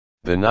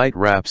The Night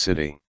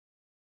Rhapsody.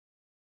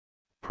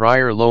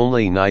 Prior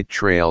lonely night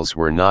trails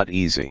were not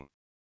easy.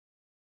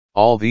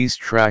 All these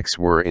tracks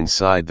were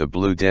inside the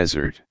blue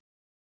desert.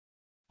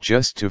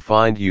 Just to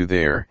find you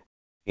there,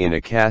 in a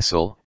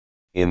castle,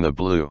 in the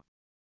blue.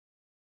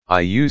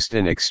 I used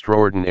an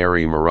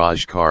extraordinary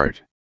mirage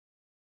card.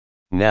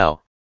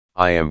 Now,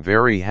 I am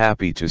very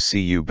happy to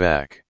see you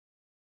back.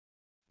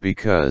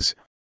 Because,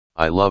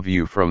 I love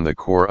you from the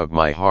core of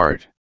my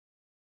heart.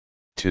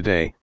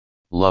 Today,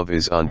 love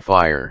is on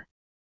fire.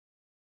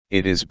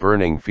 It is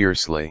burning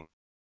fiercely.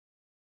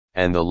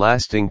 And the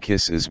lasting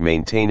kiss is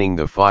maintaining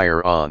the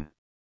fire on.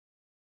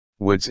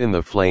 Woods in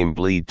the flame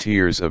bleed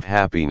tears of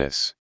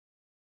happiness.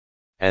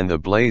 And the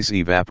blaze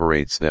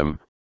evaporates them,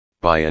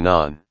 by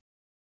anon.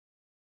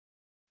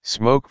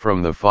 Smoke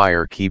from the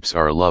fire keeps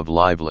our love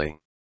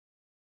lively.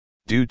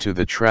 Due to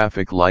the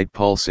traffic light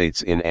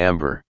pulsates in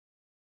amber.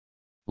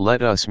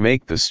 Let us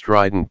make the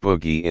strident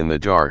boogie in the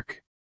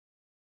dark.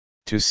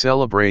 To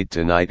celebrate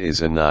tonight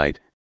is a night,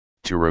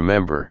 to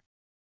remember.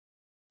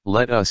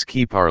 Let us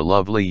keep our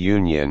lovely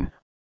union,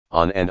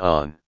 on and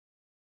on.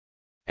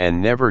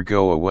 And never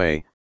go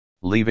away,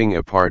 leaving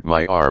apart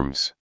my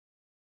arms.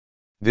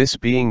 This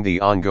being the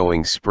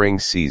ongoing spring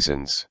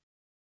seasons.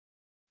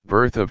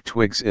 Birth of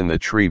twigs in the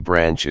tree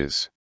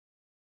branches.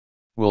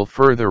 Will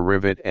further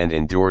rivet and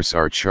endorse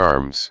our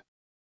charms.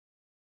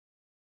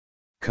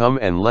 Come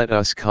and let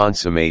us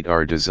consummate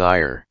our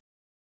desire.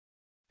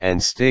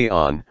 And stay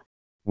on,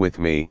 with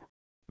me,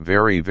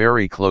 very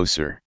very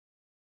closer.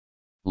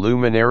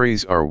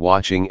 Luminaries are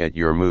watching at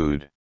your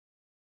mood.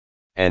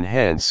 And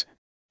hence,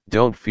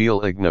 don't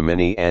feel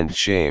ignominy and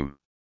shame.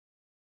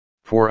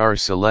 For our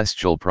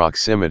celestial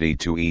proximity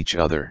to each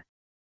other.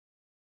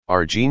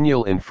 Our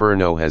genial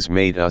inferno has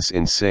made us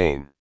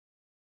insane.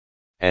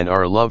 And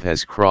our love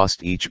has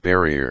crossed each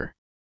barrier.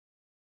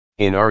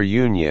 In our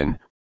union,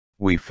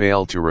 we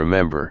fail to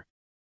remember.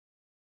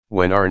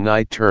 When our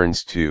night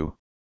turns to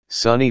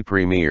sunny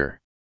premiere.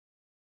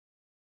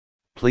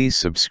 Please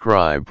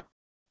subscribe,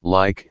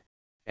 like,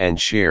 and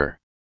share.